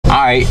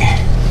Alright,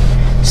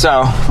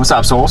 so what's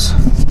up, souls?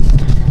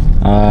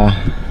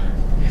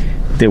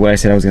 Did what I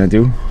said I was gonna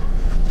do.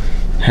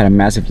 Had a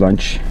massive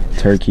lunch,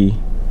 turkey,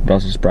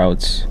 Brussels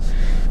sprouts,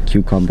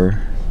 cucumber.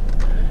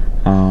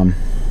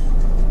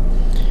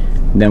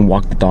 Then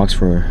walked the dogs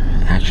for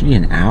actually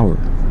an hour.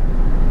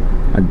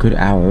 A good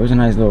hour. It was a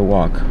nice little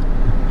walk.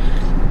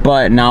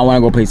 But now I want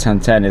to go play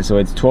some tennis. So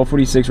it's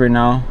 12:46 right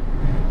now.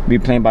 Be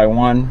playing by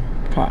 1.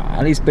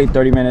 At least play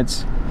 30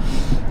 minutes.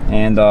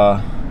 And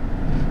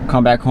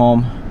come back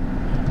home,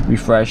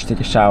 refresh, take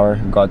a shower,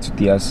 go out to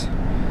Diaz,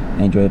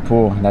 and enjoy the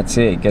pool. That's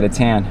it. Get a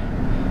tan.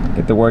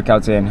 Get the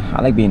workouts in.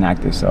 I like being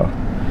active, so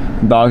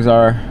dogs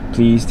are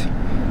pleased.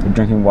 They're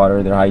drinking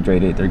water. They're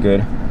hydrated. They're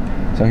good.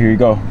 So here you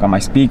go. Got my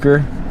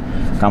speaker.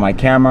 Got my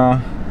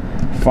camera.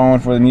 Phone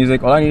for the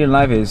music. All I need in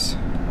life is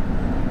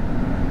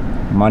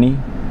money,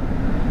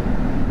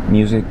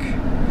 music,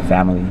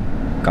 family,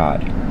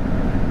 God,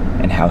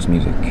 and house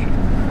music.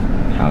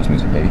 House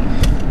music, baby.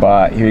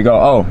 But here you go.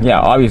 Oh yeah,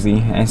 obviously,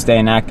 and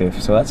staying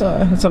active. So that's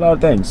a lot of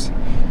things.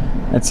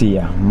 Let's see.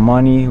 Yeah,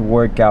 money,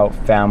 workout,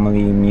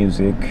 family,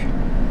 music.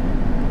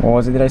 What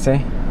was it? Did I say?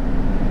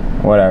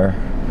 Whatever.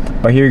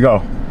 But here you go.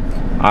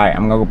 All right,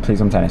 I'm gonna go play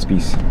some tennis.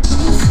 Peace.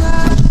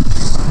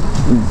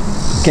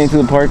 Came to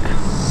the park.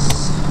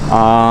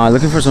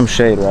 Looking for some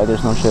shade. Right?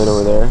 There's no shade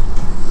over there.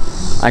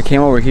 I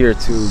came over here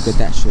to get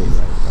that shade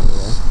right over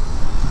there.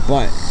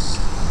 But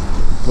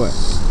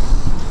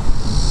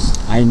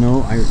I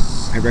know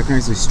I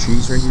recognize these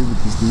trees right here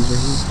with these leaves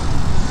right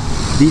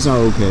here. These are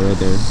okay right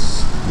there.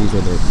 These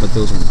are there, but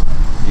those are not.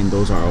 And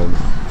those are all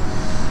not.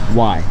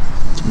 Why?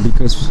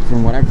 Because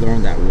from what I've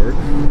learned at work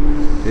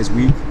this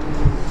week,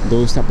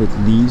 those type of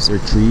leaves or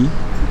tree,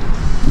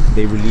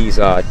 they release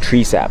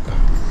tree sap.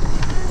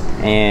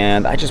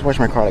 And I just washed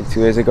my car like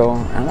 2 days ago.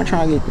 I'm not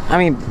trying to get,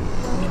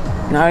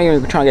 not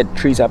even trying to get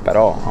tree sap at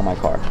all on my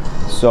car.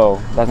 So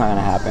that's not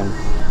gonna happen.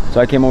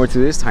 So I came over to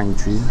this tiny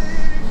tree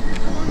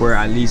where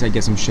at least I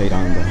get some shade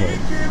on the hood.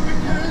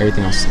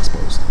 Everything else is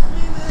exposed.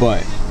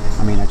 But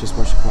I mean, I just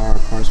washed the car.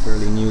 Car's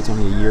fairly new. It's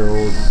only a year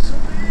old.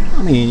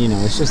 I mean, you know,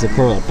 it's just a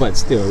curl up, but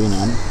still, you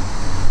know,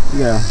 you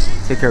gotta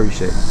take care of your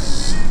shit.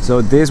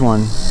 So this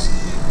one,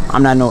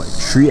 I'm not no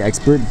tree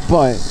expert,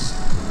 but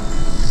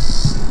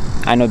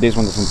I know this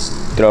one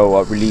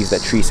doesn't release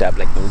that tree sap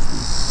like those do.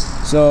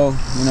 So,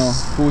 you know,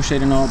 cool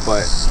shade and all,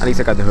 but at least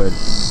I got the hood.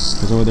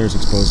 Because over there is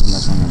exposed and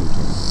that's why I'm gonna be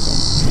careful.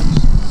 So,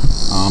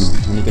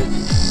 let me get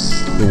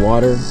the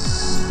water.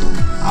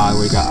 I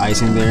already got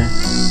ice in there.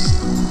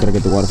 Gotta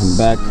get the water from the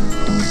back.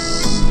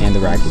 And the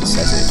rackets,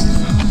 that's it.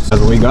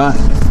 That's what we got.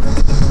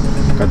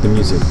 Got the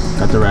music,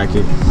 got the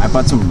racket. I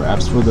bought some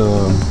wraps for the,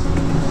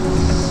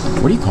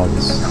 what do you call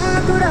this? Oh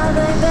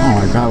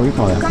my god, what do you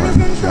call that part?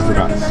 Sure, I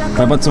forgot.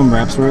 But I bought some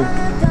wraps for it.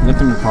 Left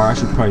them in the car. I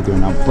should probably do it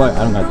now, but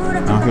I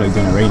don't feel like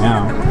doing it right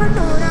now.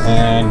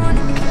 And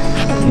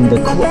in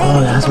the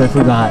oh, that's what I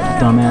forgot,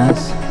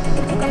 dumbass.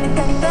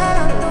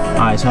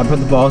 Alright, so I put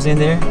the balls in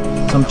there,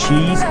 some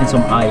cheese and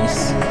some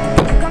ice.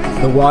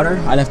 The water,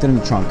 I left it in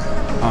the trunk.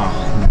 Oh,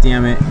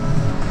 damn it.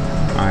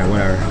 Alright,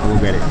 whatever. I'll go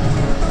get it.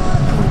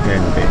 I'll get it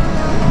in a bit.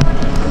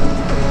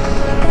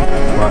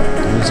 But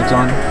the music's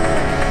on.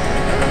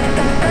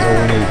 That's all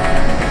we need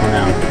for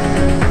now.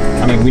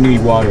 I mean, we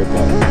need water,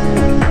 but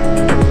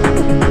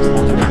as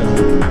long as we got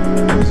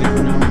the music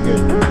for now, we're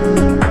good.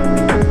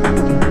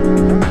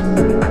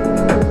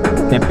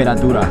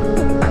 Temperatura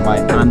by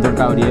Andor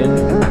Gabriel,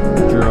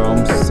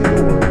 Jerome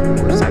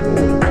Cycle or Cycle.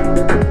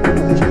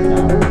 Check it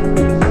out.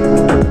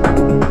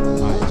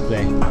 Alright, let's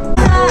play.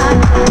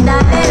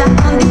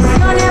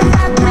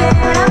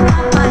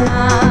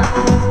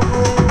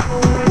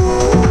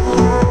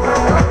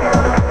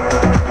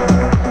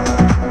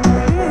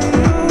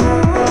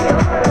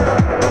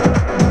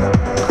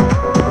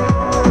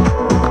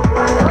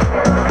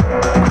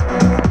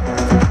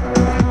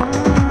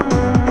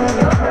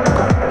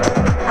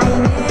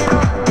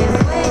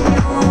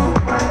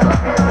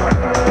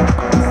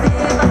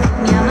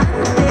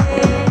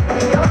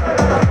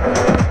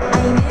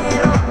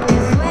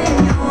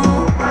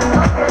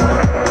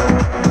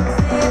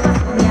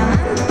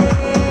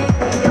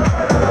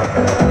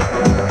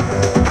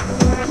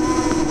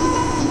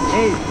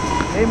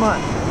 Ei,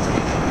 mano.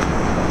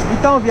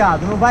 Então,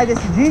 viado, não vai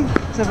decidir?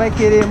 Você vai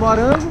querer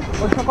morango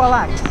ou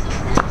chocolate?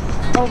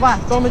 Então vá,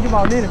 toma de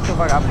baunilha, seu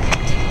vagabundo.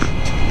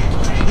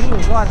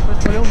 2 horas pra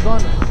escolher um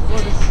donut.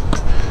 Foda-se.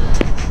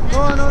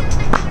 Donut.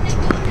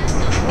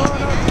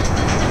 Donut.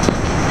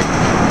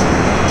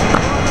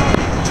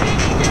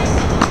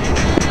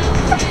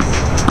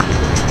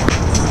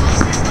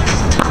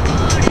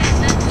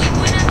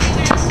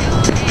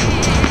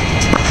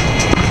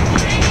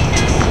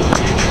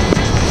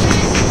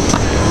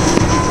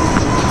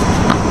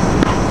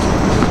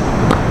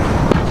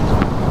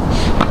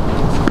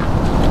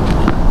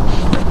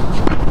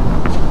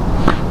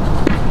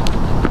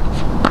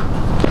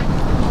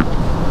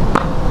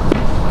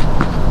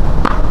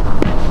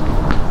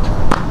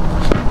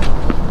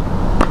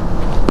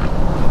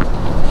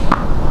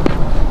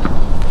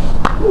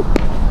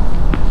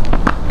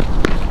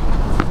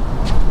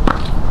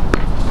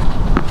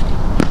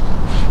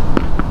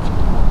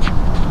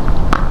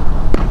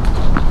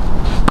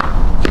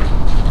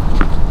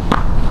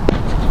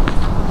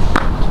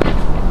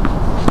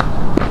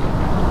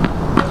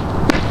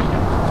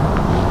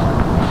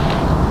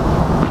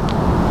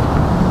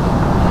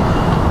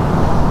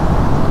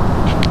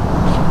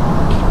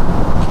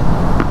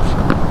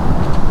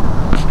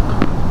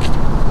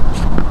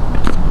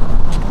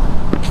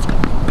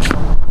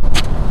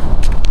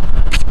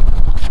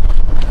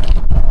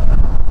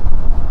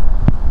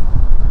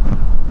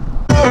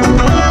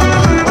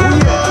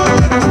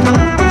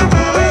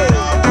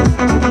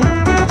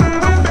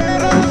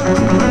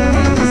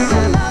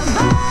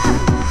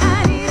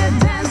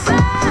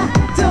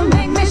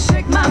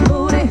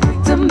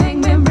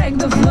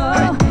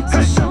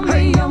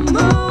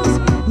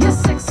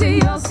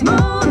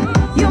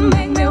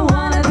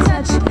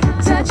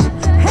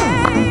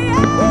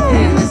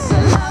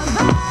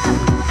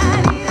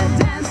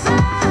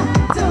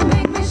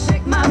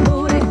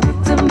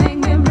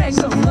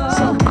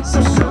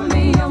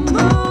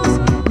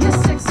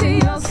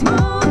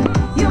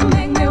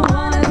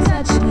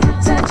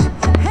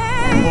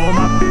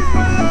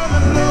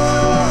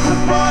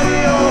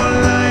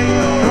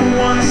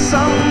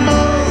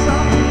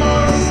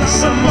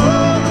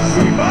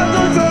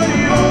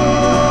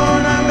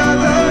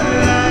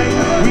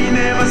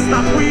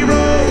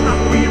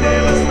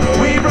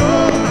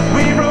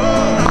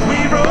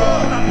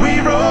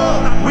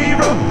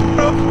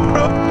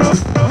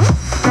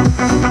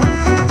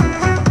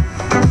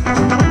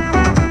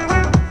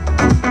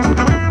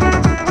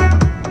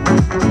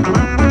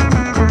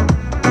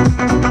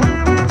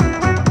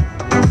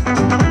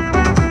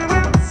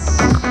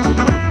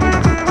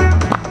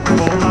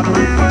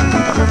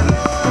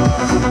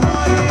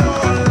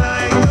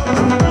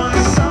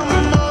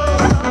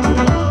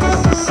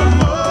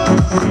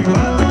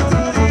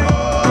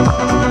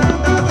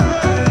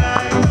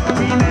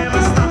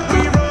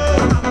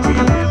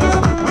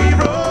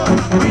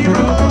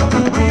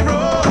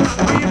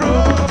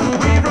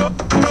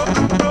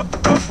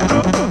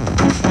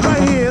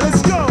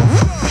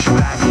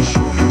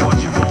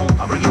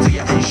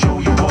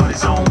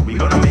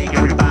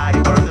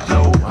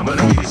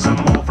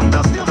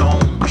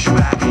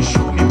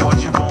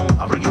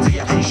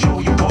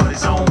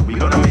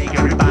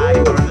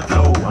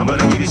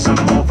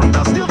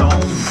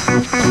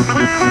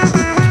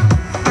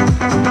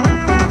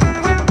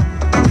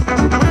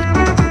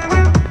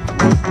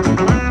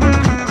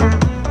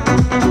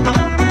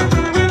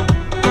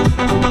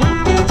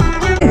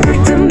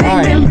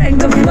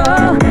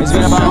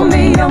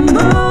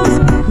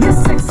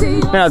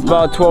 at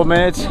about 12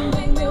 minutes.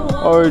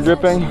 Already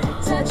dripping.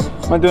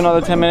 I'm gonna do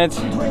another 10 minutes.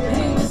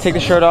 Take the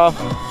shirt off.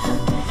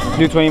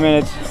 Do 20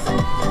 minutes.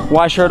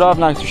 Why shirt off?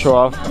 Not to show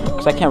off,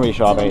 because I can't really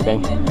show off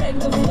anything.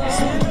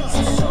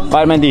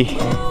 Vitamin D.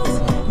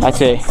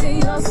 That's it.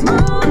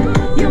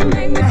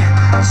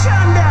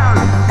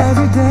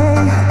 Every day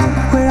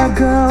where I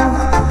go,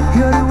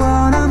 you're the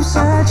one I'm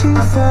searching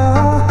for.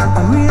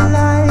 I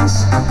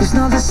realize it's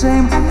not the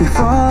same. We're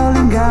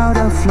falling out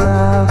of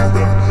love.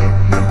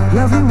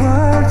 Lovely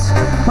words,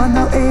 but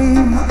no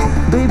aim.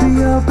 Baby,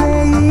 you're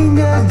playing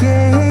a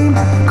game.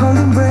 Cold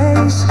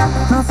embrace,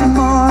 nothing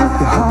more.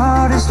 Your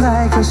heart is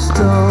like a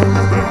stone.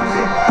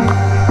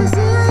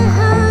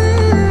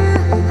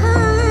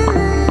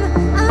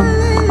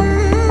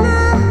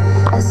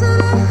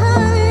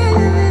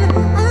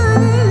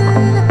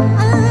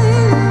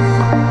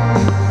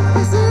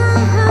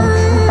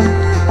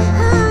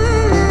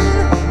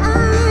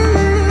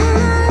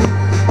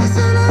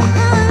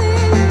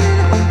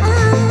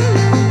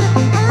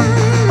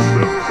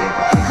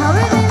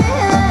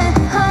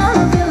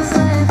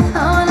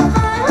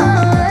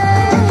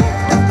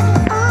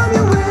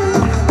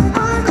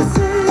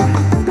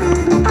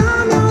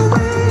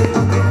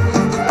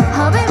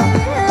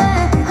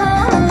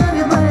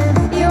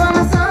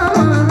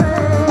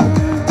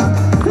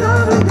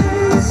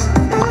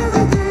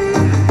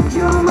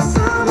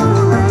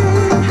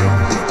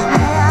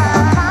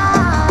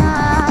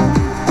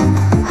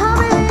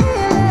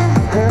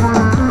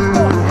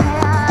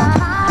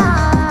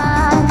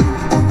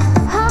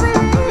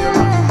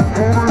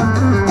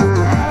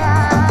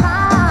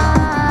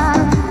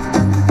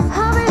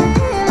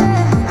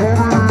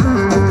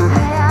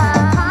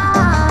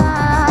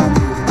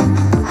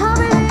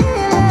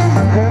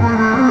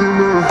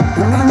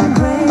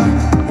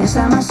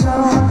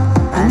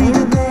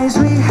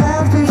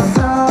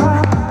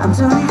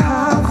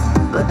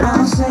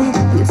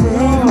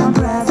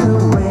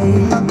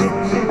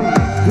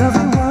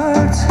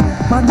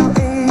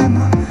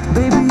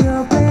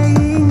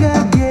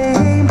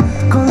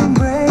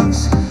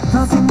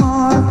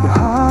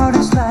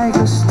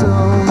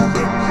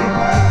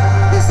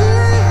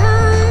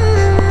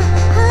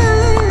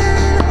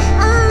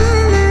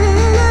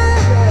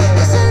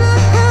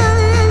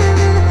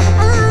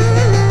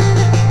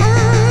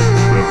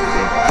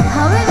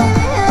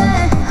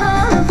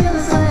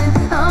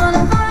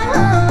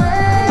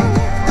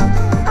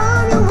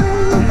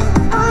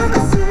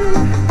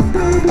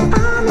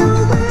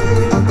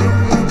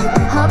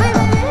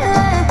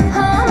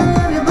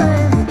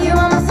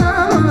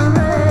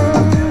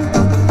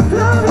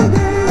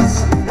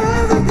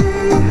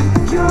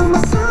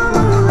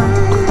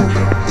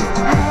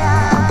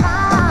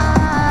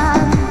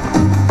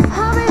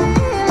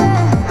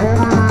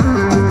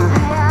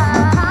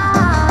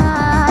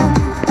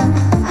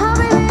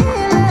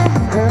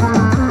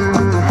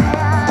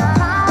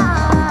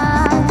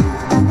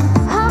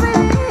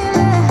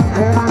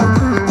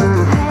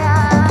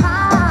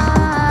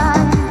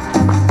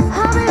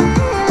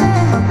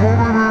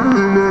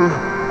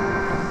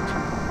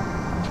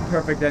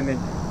 Perfect ending.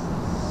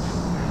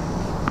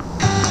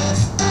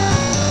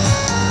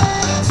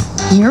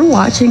 You're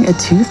watching a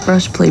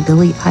toothbrush play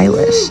Billie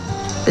Eilish.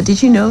 But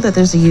did you know that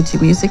there's a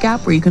YouTube Music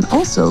app where you can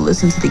also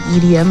listen to the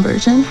EDM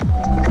version?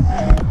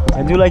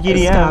 I do like EDM.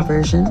 The ska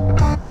version.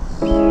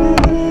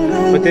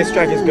 But this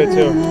track is good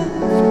too.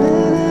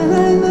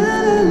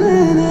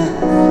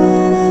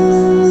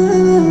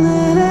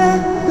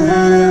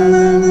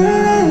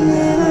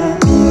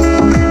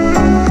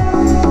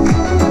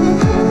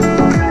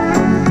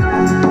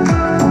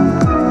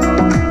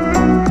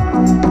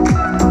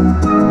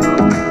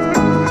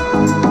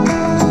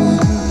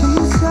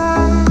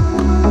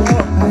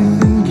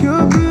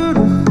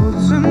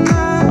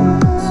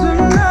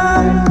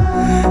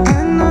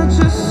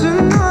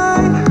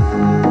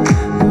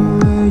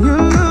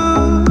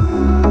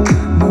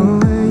 The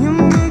way you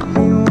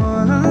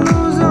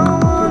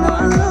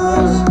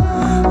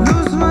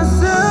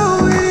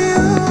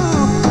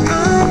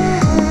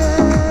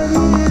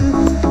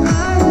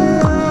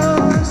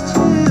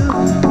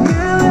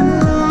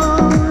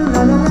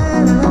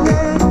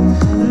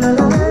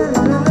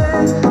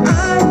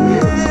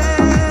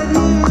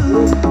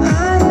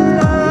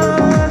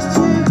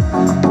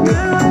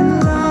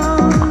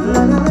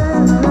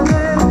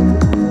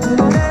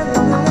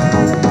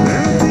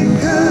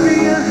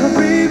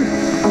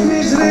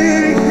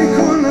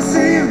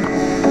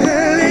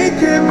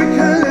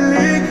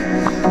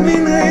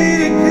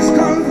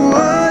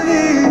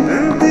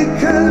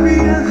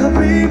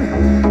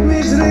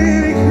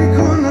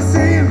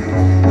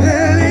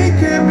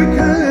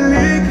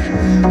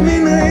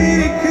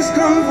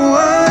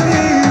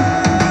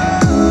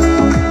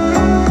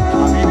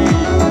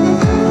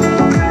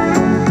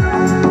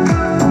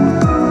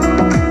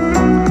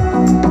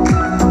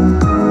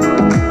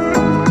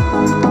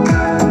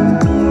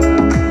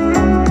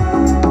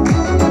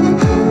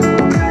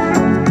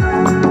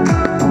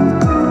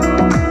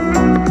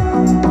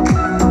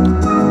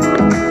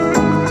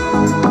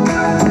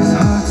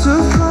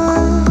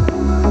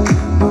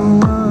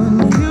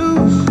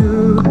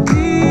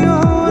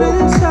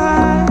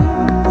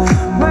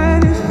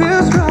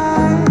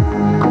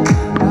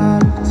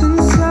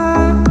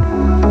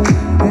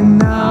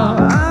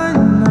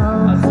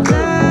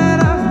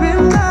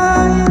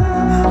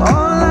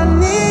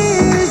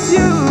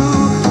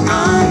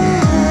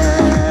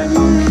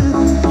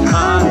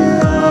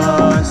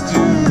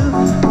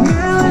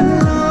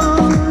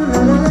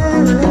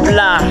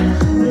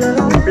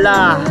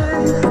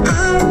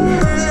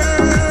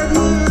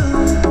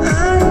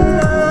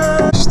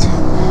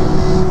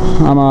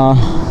I'm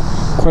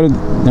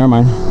never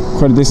mind,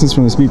 quite a distance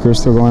from the speaker,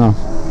 still going off.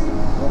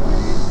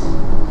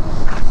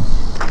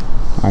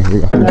 Alright, here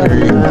we go.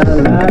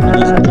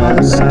 These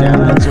jumps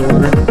down into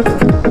water.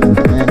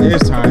 And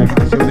this time,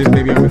 I fill this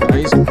baby up with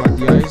ice, got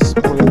the ice,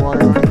 pour the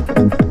water on,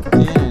 and boom,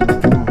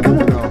 here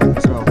we go.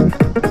 Let's go.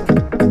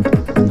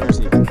 I'm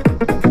thirsty.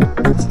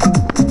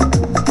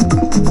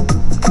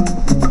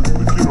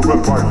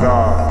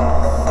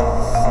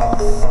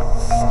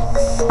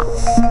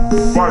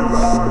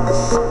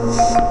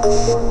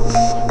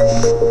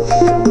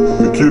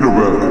 Te quiero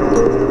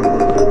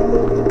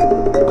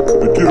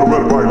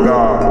ver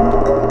bailar. Baila.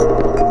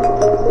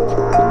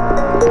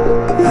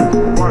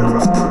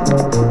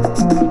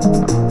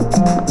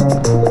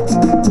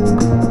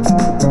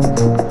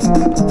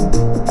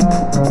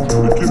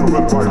 Te quiero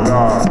ver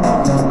bailar.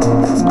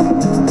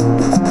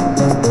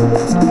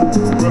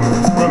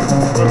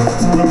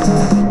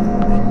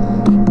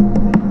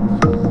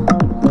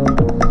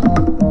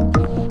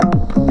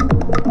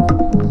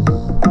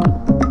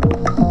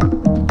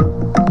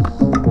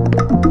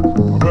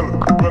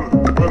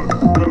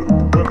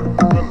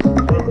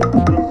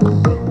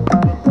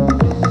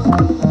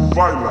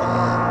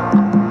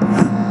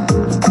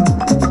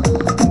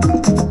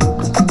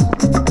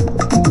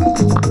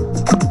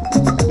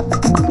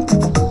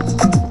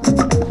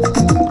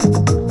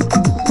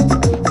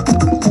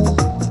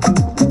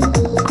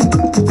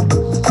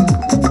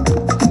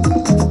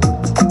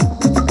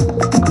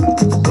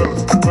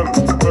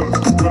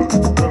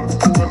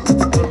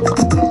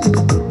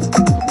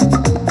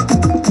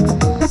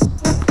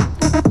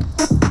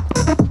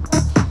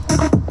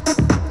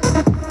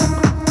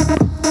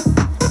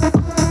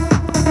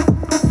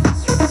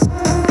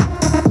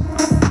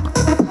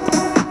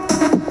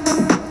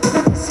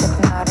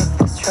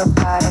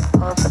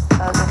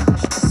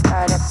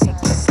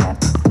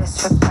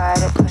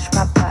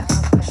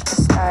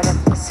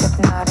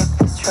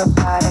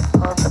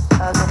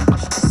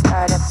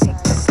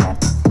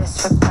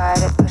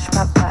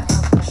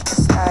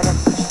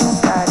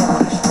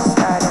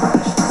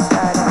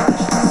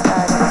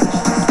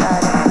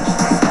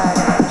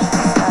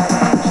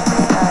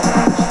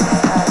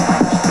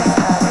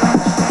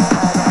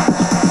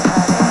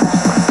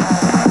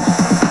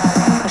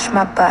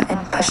 My button,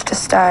 push to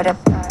start it.